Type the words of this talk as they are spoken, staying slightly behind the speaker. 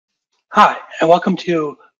Hi, and welcome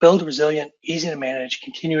to Build Resilient, Easy to Manage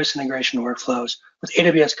Continuous Integration Workflows with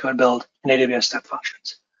AWS CodeBuild and AWS Step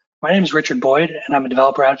Functions. My name is Richard Boyd, and I'm a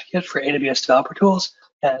developer advocate for AWS Developer Tools,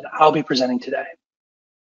 and I'll be presenting today.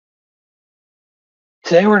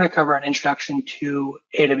 Today, we're going to cover an introduction to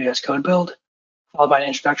AWS CodeBuild, followed by an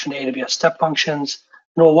introduction to AWS Step Functions,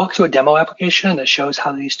 and we'll walk through a demo application that shows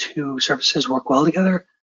how these two services work well together,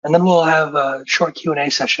 and then we'll have a short Q&A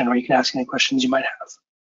session where you can ask any questions you might have.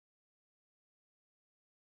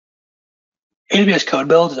 AWS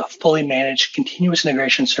CodeBuild is a fully managed continuous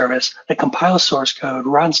integration service that compiles source code,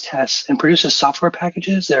 runs tests, and produces software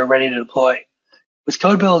packages that are ready to deploy. With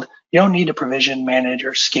CodeBuild, you don't need to provision, manage,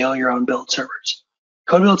 or scale your own build servers.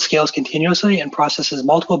 CodeBuild scales continuously and processes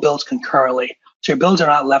multiple builds concurrently, so your builds are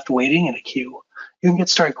not left waiting in a queue. You can get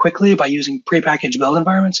started quickly by using prepackaged build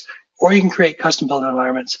environments, or you can create custom build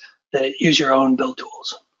environments that use your own build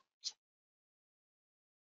tools.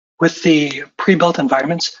 With the pre-built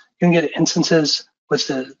environments, you can get instances with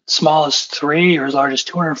the smallest 3 or as large as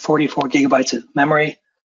 244 gigabytes of memory.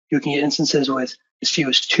 You can get instances with as few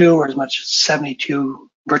as 2 or as much as 72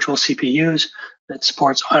 virtual CPUs that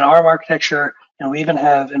supports on ARM architecture, and we even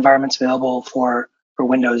have environments available for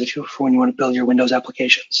Windows for when you want to build your Windows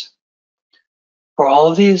applications. For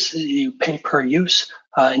all of these, you pay per use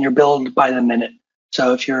and you're billed by the minute.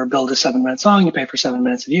 So if your build is 7 minutes long, you pay for 7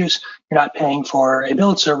 minutes of use. You're not paying for a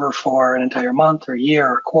build server for an entire month or year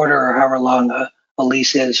or quarter or however long a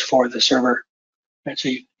lease is for the server. Right, so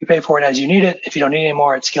you pay for it as you need it. If you don't need any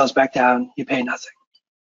more, it scales back down. You pay nothing.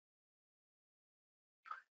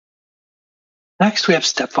 Next, we have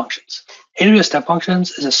Step Functions. AWS Step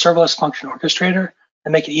Functions is a serverless function orchestrator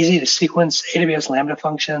that make it easy to sequence AWS Lambda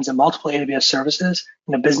functions and multiple AWS services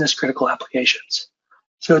into business-critical applications.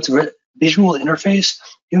 So it's visual interface,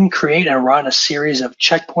 you can create and run a series of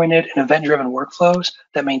checkpointed and event-driven workflows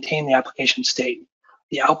that maintain the application state.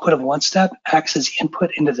 The output of one step acts as the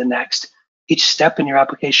input into the next. Each step in your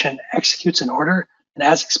application executes in order and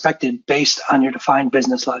as expected based on your defined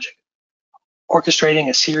business logic, orchestrating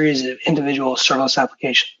a series of individual serverless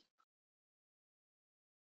applications.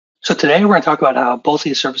 So today we're going to talk about how both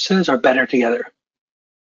these services are better together.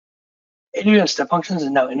 AWS Step Functions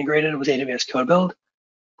is now integrated with AWS CodeBuild,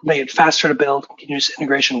 make it faster to build continuous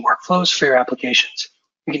integration workflows for your applications.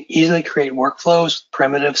 You can easily create workflows with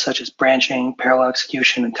primitives such as branching, parallel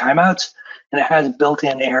execution, and timeouts, and it has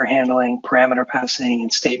built-in error handling, parameter passing,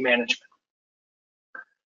 and state management.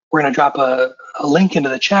 We're going to drop a link into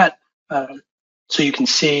the chat so you can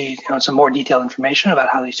see some more detailed information about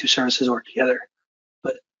how these two services work together.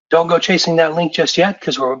 But don't go chasing that link just yet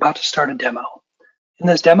because we're about to start a demo. In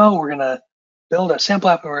this demo, we're going to build a sample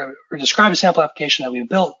app or describe a sample application that we've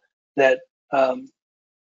built that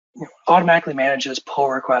automatically manages pull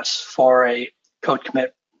requests for a code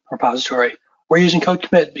commit repository. We're using code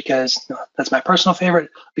commit because that's my personal favorite,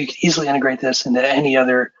 but you can easily integrate this into any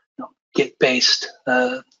other Git-based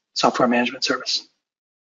software management service.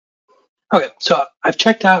 Okay, so I've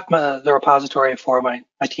checked out the repository for my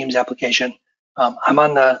team's application. I'm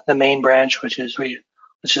on the main branch, which is let's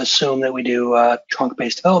just assume that we do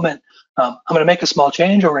trunk-based development. I'm going to make a small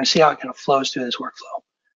change, or we're going to see how it kind of flows through this workflow.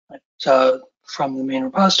 Right. So from the main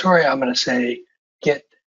repository, I'm going to say git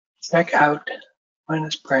checkout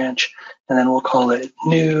minus branch, and then we'll call it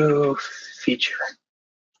new feature.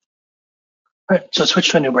 All right, so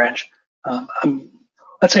switch to a new branch.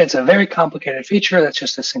 Let's say it's a very complicated feature that's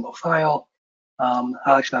just a single file.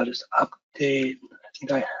 I'll just update. I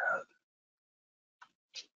think I have.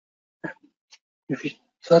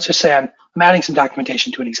 So let's just say I'm adding some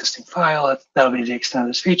documentation to an existing file. That'll be the extent of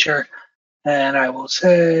this feature. And I will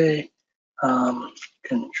say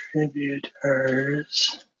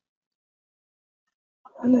contributors,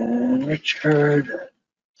 and then Richard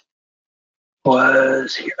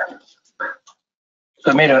was here.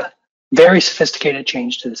 So I made a very sophisticated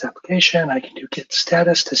change to this application. I can do git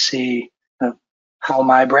status to see how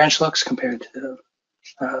my branch looks compared to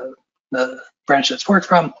the branch that's worked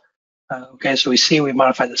from. Okay, so we see we've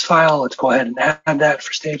modified this file. Let's go ahead and add that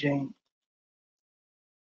for staging.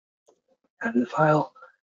 Add the file,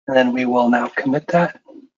 and then we will now commit that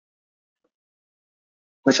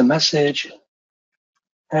with a message,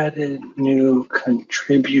 added new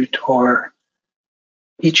contributor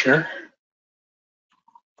feature.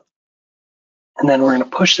 And then we're going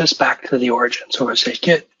to push this back to the origin. So we're going to say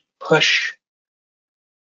git push.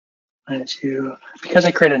 Because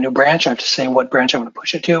I created a new branch, I have to say what branch I'm going to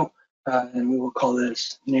push it to. And we will call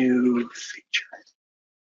this new feature.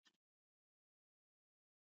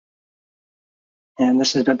 And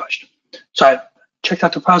this has been pushed. So I checked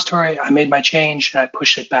out the repository, I made my change, and I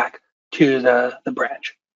pushed it back to the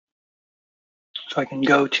branch. So I can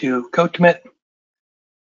go to code commit,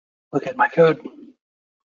 look at my code.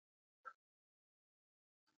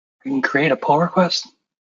 I can create a pull request.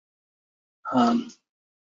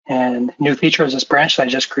 And new feature is this branch that I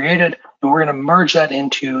just created, and we're going to merge that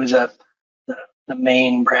into the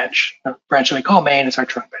main branch. The branch that we call main is our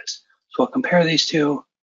trunk base. So we'll compare these two.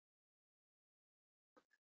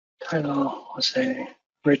 Title, let's say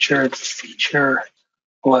Richard feature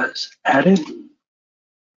was added,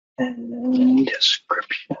 and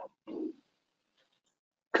description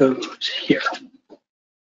goes here.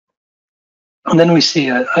 And then we see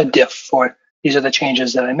a diff for it. These are the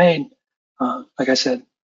changes that I made. Like I said,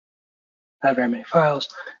 not very many files,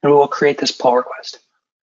 and we will create this pull request.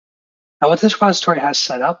 Now, what this repository has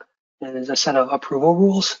set up is a set of approval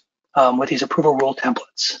rules with these approval rule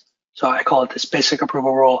templates. So I call it this basic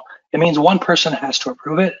approval rule. It means one person has to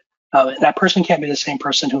approve it. And that person can't be the same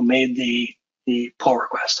person who made the pull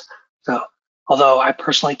request. So although I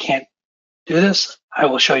personally can't do this, I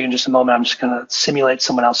will show you in just a moment. I'm just going to simulate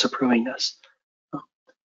someone else approving this.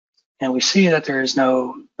 And we see that there is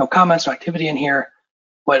no comments, no activity in here.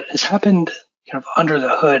 What has happened kind of under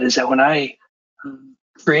the hood is that when I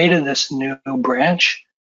created this new branch,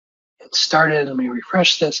 it started, let me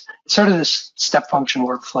refresh this, it started this step function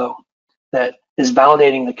workflow that is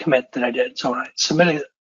validating the commit that I did. So when I submitted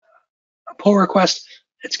a pull request,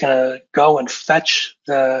 it's going to go and fetch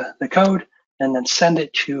the code and then send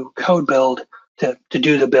it to CodeBuild to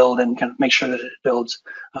do the build and kind of make sure that it builds.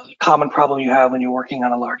 A common problem you have when you're working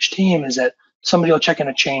on a large team is that somebody will check in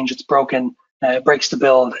a change, it's broken, it breaks the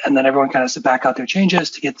build, and then everyone kind of has to back out their changes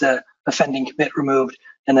to get the offending commit removed,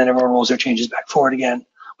 and then everyone rolls their changes back forward again.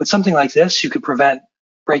 With something like this, you could prevent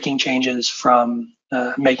breaking changes from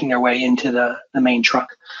making their way into the main trunk.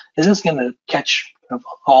 This isn't going to catch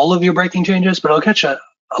all of your breaking changes, but it'll catch a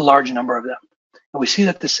large number of them. And we see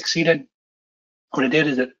that this succeeded. What it did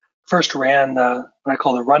is it first ran what I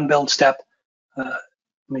call the run build step. Let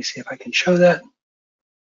me see if I can show that.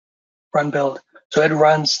 Run build. So it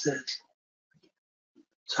runs this.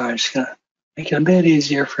 So I'm just going to make it a bit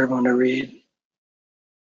easier for everyone to read.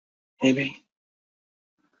 Maybe.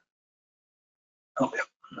 Okay.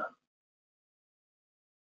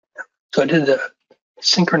 So I did the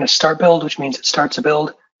synchronous start build, which means it starts a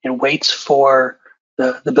build. It waits for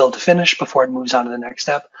the build to finish before it moves on to the next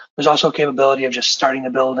step. There's also a capability of just starting the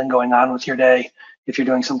build and going on with your day if you're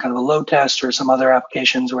doing some kind of a load test or some other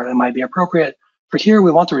applications where it might be appropriate. For here,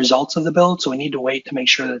 we want the results of the build, so we need to wait to make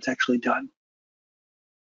sure that it's actually done.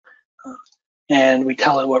 And we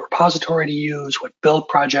tell it what repository to use, what build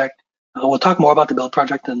project. We'll talk more about the build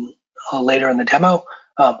project later in the demo,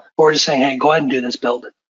 but we're just saying, hey, go ahead and do this build.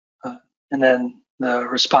 And then the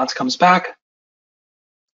response comes back.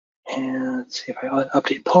 And let's see if I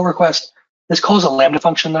update pull request. This calls a Lambda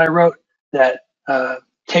function that I wrote that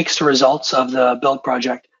takes the results of the build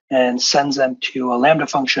project and sends them to a Lambda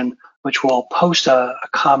function, which will post a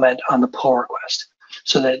comment on the pull request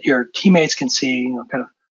so that your teammates can see kind of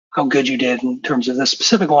how good you did in terms of this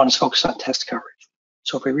specific one is focused on test coverage.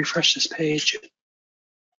 So if we refresh this page,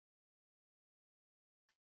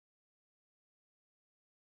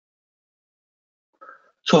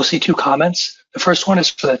 so we'll see two comments. The first one is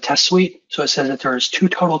for the test suite. So it says that there's 2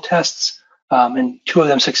 total tests and 2 of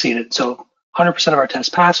them succeeded. So 100% of our tests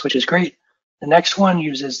passed, which is great. The next one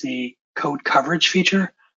uses the code coverage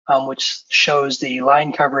feature, which shows the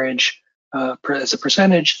line coverage as a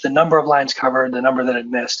percentage, the number of lines covered, the number that it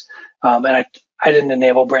missed. And I didn't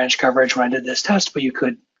enable branch coverage when I did this test, but you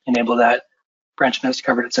could enable that, branch missed,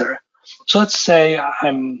 covered, etc. So let's say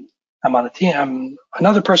I'm on the team, I'm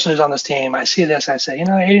another person who's on this team, I see this, I say,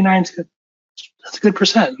 89 is good. That's a good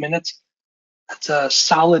percent. I mean, that's a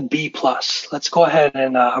solid B+. Let's go ahead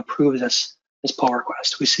and approve this pull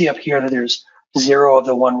request. We see up here that there's 0 of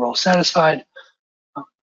the 1 role satisfied.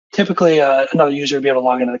 Typically, another user would be able to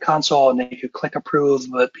log into the console and they could click approve,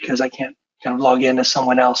 but because I can't kind of log in as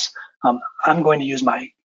someone else, I'm going to use my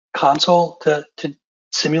console to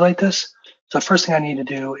simulate this. So the first thing I need to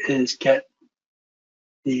do is get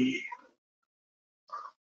the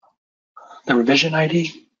revision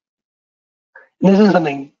ID. And this is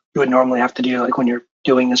something you would normally have to do like when you're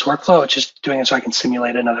doing this workflow. It's just doing it so I can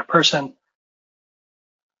simulate another person.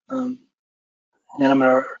 And I'm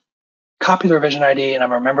going to copy the revision ID, and I'm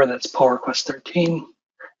going to remember that it's pull request 13.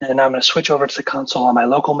 And now I'm going to switch over to the console on my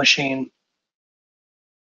local machine.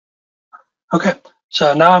 Okay,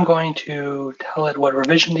 so now I'm going to tell it what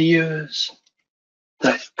revision to use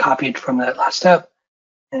that I copied from that last step.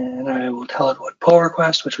 And I will tell it what pull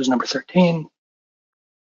request, which was number 13.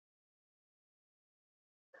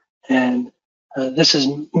 And This is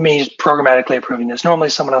me programmatically approving this. Normally,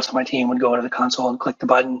 someone else on my team would go into the console and click the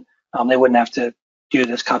button. They wouldn't have to do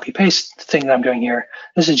this copy-paste thing that I'm doing here.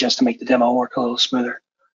 This is just to make the demo work a little smoother.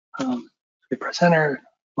 We press enter.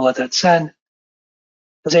 We'll let that send.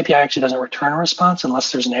 This API actually doesn't return a response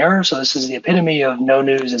unless there's an error. So this is the epitome of no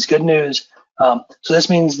news is good news. So this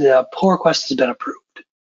means the pull request has been approved.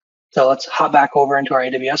 So let's hop back over into our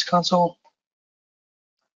AWS console.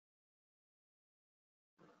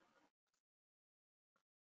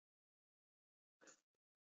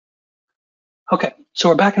 Okay, so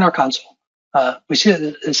we're back in our console. We see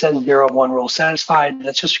that it says 0 of 1 rule satisfied.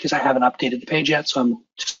 That's just because I haven't updated the page yet. So I'm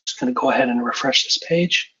just going to go ahead and refresh this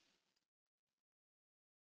page.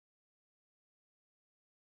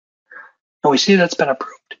 And we see that's been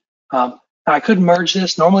approved. Now I could merge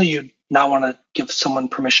this. Normally you'd not want to give someone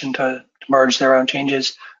permission to merge their own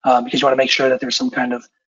changes because you want to make sure that there's some kind of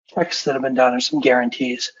checks that have been done or some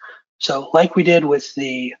guarantees. So like we did with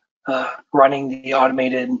the running the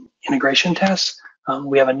automated integration tests,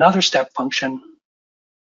 we have another step function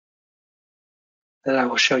that I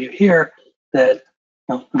will show you here that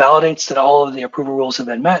validates that all of the approval rules have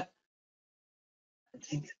been met,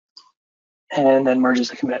 and then merges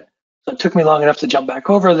the commit. So it took me long enough to jump back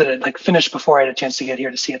over that it finished before I had a chance to get here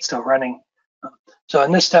to see it still running. So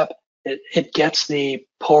in this step, it gets the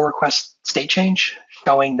pull request state change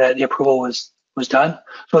showing that the approval was done.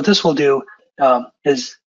 So what this will do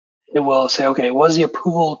is it will say, okay, was the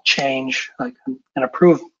approval change like an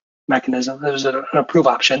approve mechanism? There's an approve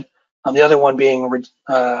option. The other one being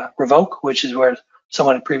revoke, which is where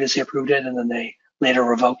someone had previously approved it and then they later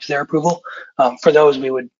revoked their approval. For those, we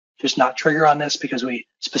would just not trigger on this because we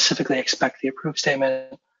specifically expect the approve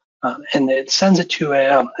statement, and it sends it to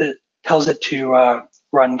it tells it to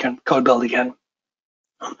run CodeBuild again.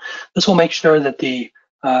 This will make sure that the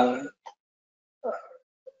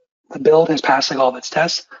build is passing all of its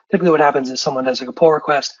tests. Typically what happens is someone does a pull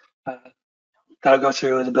request, that'll go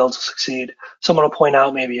through, the builds will succeed. Someone will point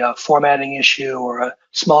out maybe a formatting issue or a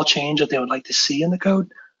small change that they would like to see in the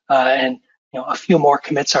code, and a few more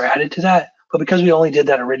commits are added to that. But because we only did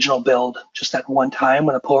that original build just that one time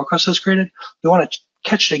when the pull request was created, we want to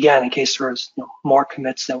catch it again in case there was more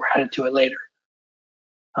commits that were added to it later.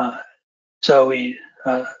 So we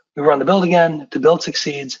run the build again. If the build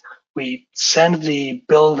succeeds, we send the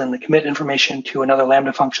build and the commit information to another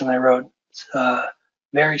Lambda function that I wrote. It's a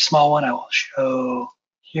very small one I will show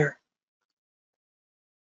here.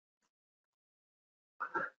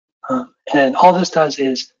 And all this does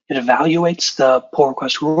is it evaluates the pull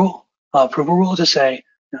request rule, approval rule to say,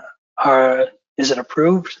 is it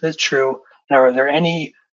approved? That's true. And are there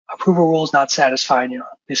any approval rules not satisfied?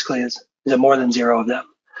 Basically, is it more than 0 of them?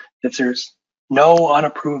 If there's no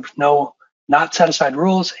unapproved, no not satisfied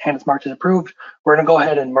rules, and it's marked as approved, we're going to go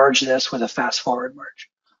ahead and merge this with a fast forward merge.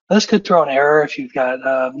 This could throw an error if you've got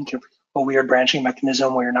a weird branching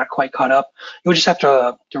mechanism where you're not quite caught up. You would just have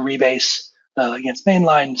to rebase against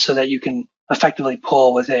mainline so that you can effectively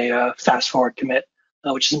pull with a fast forward commit,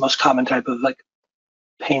 which is the most common type of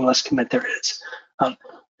painless commit there is.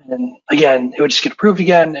 And again, it would just get approved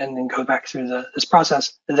again and then go back through this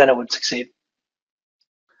process, and then it would succeed.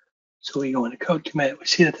 So we go into code commit, we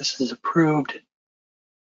see that this is approved.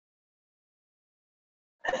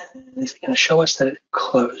 And it's going to show us that it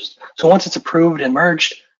closed. So once it's approved and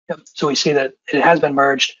merged, so we see that it has been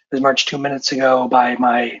merged. It was merged 2 minutes ago by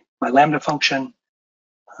my Lambda function.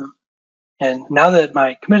 And now that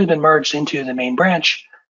my commit has been merged into the main branch,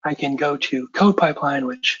 I can go to code pipeline,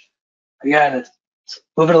 which again is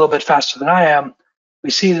moving a little bit faster than I am. We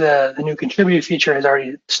see the new contributed feature has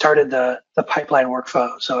already started the pipeline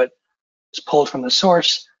workflow. So it was pulled from the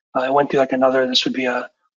source. It went through another, this would be a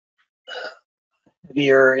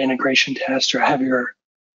heavier integration test or a heavier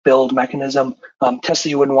build mechanism, test that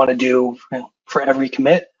you wouldn't want to do for every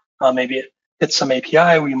commit. Maybe it hits some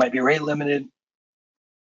API where you might be rate limited.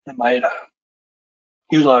 It might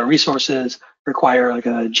use a lot of resources, require a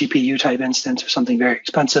GPU type instance or something very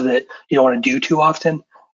expensive that you don't want to do too often.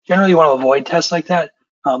 Generally, you want to avoid tests like that,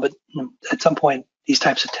 but at some point, these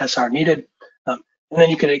types of tests are needed. And then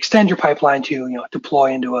you can extend your pipeline to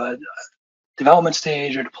deploy into a development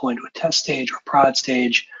stage or deploy into a test stage or a prod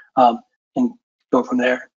stage, and go from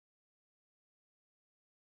there.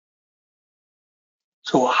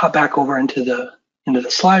 So we'll hop back over into the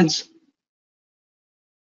slides.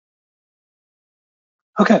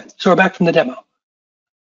 Okay, so we're back from the demo.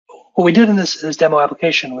 What we did in this demo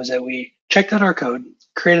application was that we checked out our code,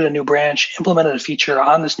 created a new branch, implemented a feature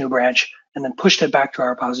on this new branch, and then pushed it back to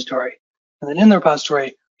our repository. And then in the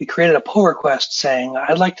repository, we created a pull request saying,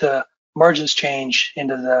 I'd like to merge this change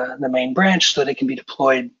into the main branch so that it can be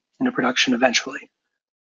deployed into production eventually.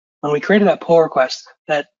 When we created that pull request,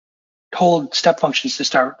 that told step functions to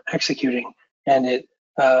start executing, and it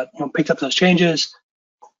picked up those changes,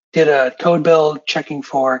 did a code build, checking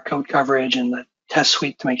for code coverage and the test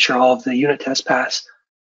suite to make sure all of the unit tests pass,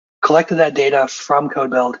 collected that data from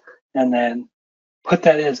code build, and then put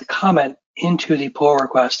that as a comment into the pull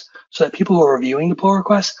request so that people who are reviewing the pull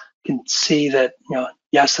request can see that,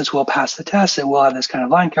 yes, this will pass the test, it will have this kind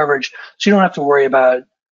of line coverage, so you don't have to worry about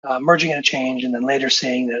merging in a change and then later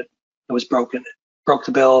seeing that it was broken. It broke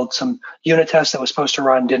the build, some unit test that was supposed to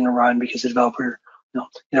run didn't run because the developer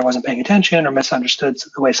either wasn't paying attention or misunderstood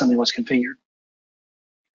the way something was configured.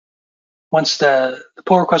 Once the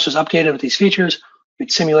pull request was updated with these features,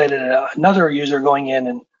 we'd simulated another user going in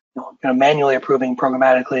and manually approving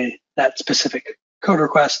programmatically that specific pull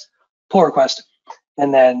request,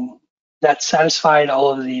 and then that satisfied all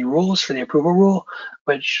of the rules for the approval rule,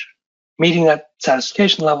 which, meeting that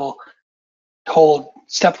satisfaction level, told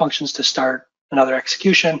step functions to start another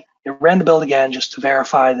execution. It ran the build again just to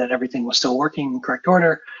verify that everything was still working in correct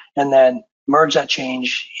order, and then merge that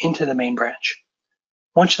change into the main branch.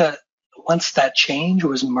 Once that change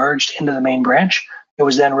was merged into the main branch, it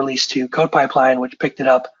was then released to Code Pipeline, which picked it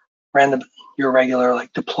up, ran your regular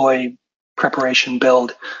deploy preparation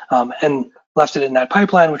build, and left it in that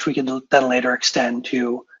pipeline, which we could then later extend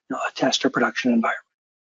to a test or production environment.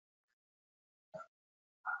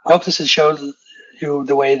 I hope this has showed you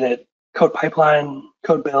the way that Code Pipeline,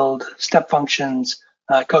 Code Build, Step Functions,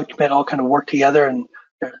 Code Commit all kind of work together, and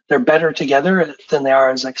they're better together than they are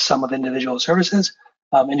as some of individual services.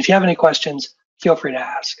 And if you have any questions, feel free to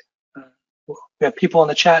ask. We have people in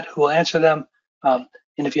the chat who will answer them.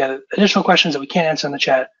 And if you have additional questions that we can't answer in the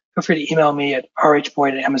chat, feel free to email me at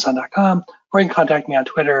rhboyd@amazon.com, or you can contact me on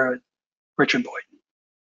Twitter at Richard Boyd.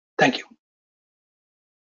 Thank you.